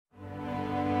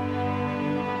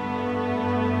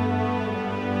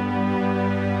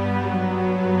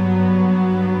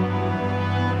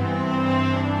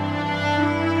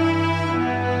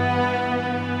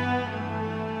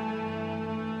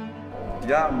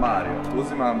Ja, Mario,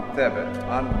 uzimam tebe,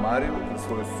 Anu Mariju, za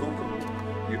svoju suprugu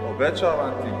i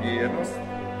obećavam ti vjernost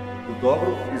u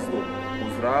dobru i zlu, u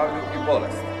zdravlju i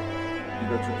bolesti, i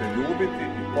da ću te ljubiti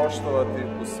i poštovati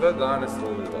u sve dane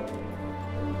svog života.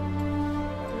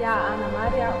 Ja, Ana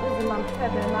Marija, uzimam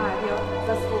tebe, Mario,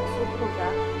 za svog supruga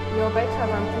i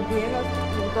obećavam ti vjernost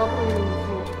u dobru i u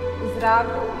zlu, u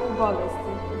zdravlju i u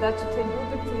bolesti, i da ću te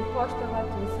ljubiti i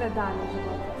poštovati u sve dane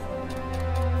života.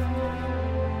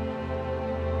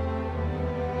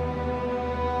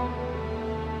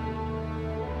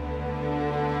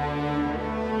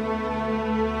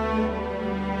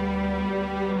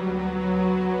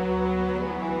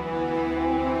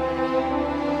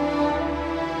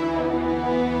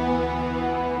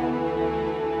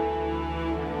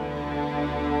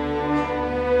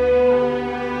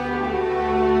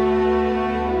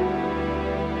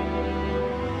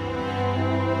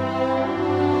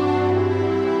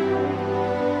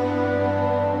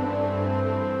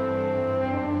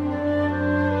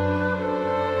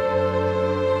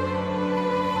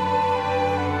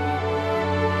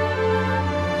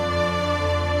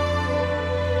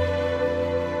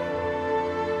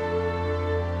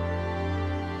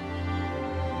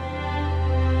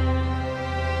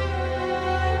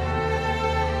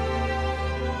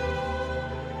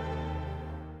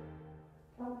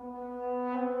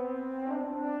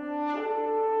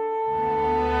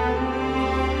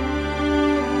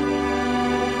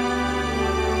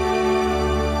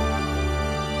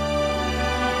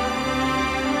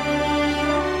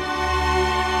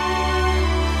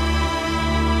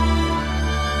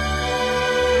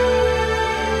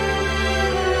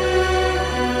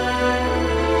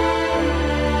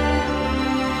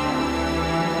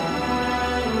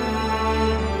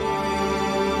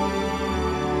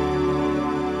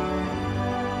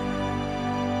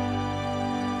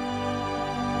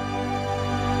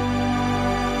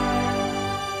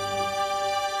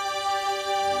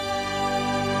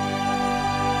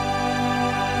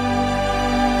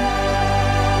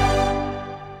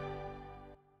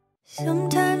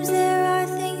 Sometimes there are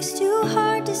things too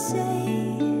hard to say,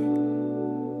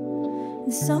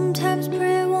 and sometimes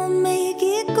prayer won't make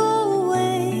it go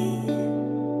away.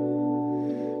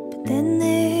 But then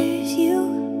there's you,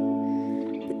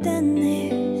 but then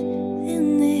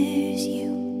there's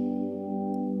you.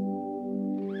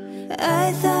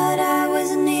 I thought I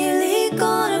was nearly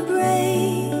gonna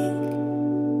break,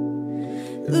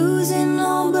 losing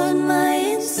all but my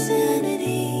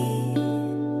insanity.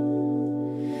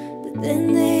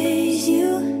 Then there's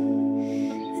you,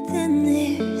 but then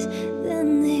there's,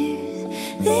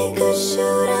 they could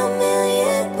shoot a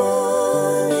million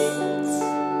bullets,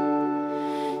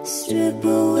 strip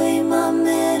away my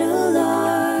metal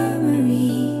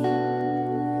armory.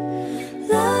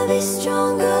 Love is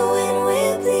stronger when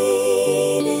we're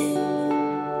bleeding.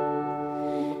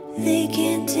 They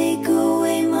can't take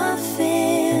away my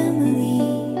family.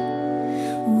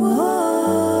 Whoa.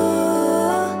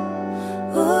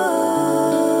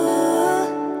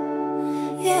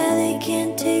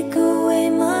 Can't take away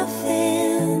my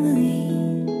family.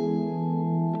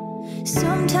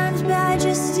 Sometimes bad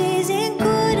just isn't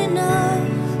good enough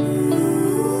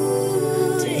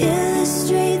to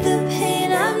illustrate the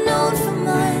pain I've known for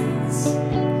months.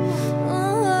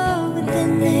 Oh, but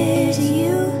then there's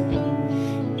you,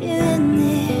 yeah,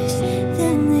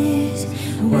 then there's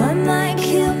what might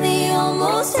kill me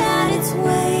almost had its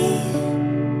way.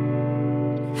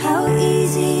 How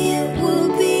easy it will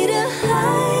be to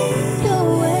hide.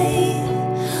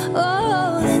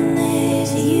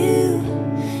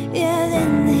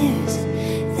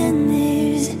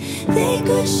 They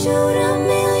could shoot a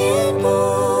million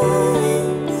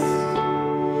bullets,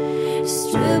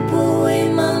 strip away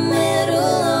my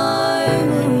metal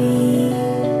armory.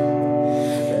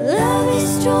 Love is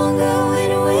stronger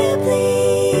when we're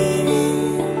bleeding.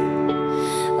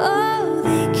 Oh,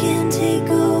 they can't take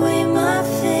away my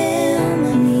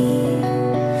family.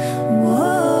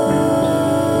 Whoa,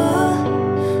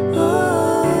 oh,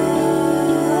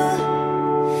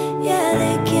 yeah,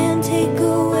 they can't take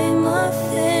away my family.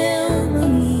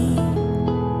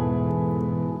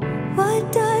 What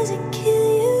doesn't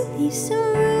kill you leaves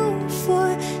some room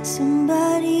for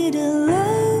somebody to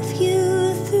love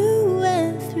you through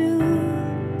and through.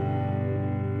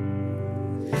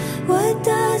 What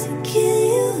doesn't kill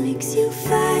you makes you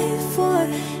fight for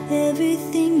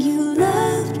everything you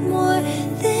loved more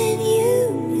than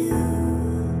you knew.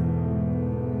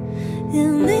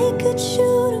 And they could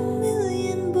shoot